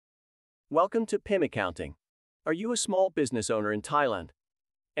Welcome to PIM Accounting. Are you a small business owner in Thailand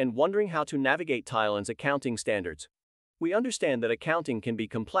and wondering how to navigate Thailand's accounting standards? We understand that accounting can be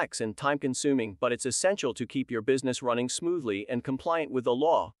complex and time-consuming, but it's essential to keep your business running smoothly and compliant with the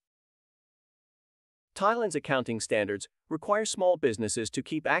law. Thailand's accounting standards require small businesses to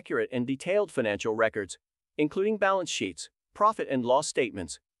keep accurate and detailed financial records, including balance sheets, profit and loss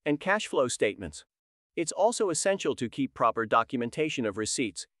statements, and cash flow statements. It's also essential to keep proper documentation of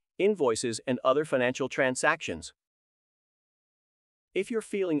receipts, invoices, and other financial transactions. If you're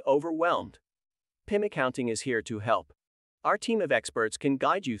feeling overwhelmed, PIM Accounting is here to help. Our team of experts can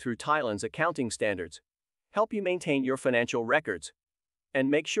guide you through Thailand's accounting standards, help you maintain your financial records, and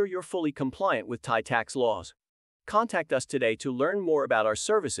make sure you're fully compliant with Thai tax laws. Contact us today to learn more about our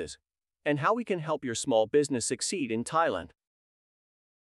services and how we can help your small business succeed in Thailand.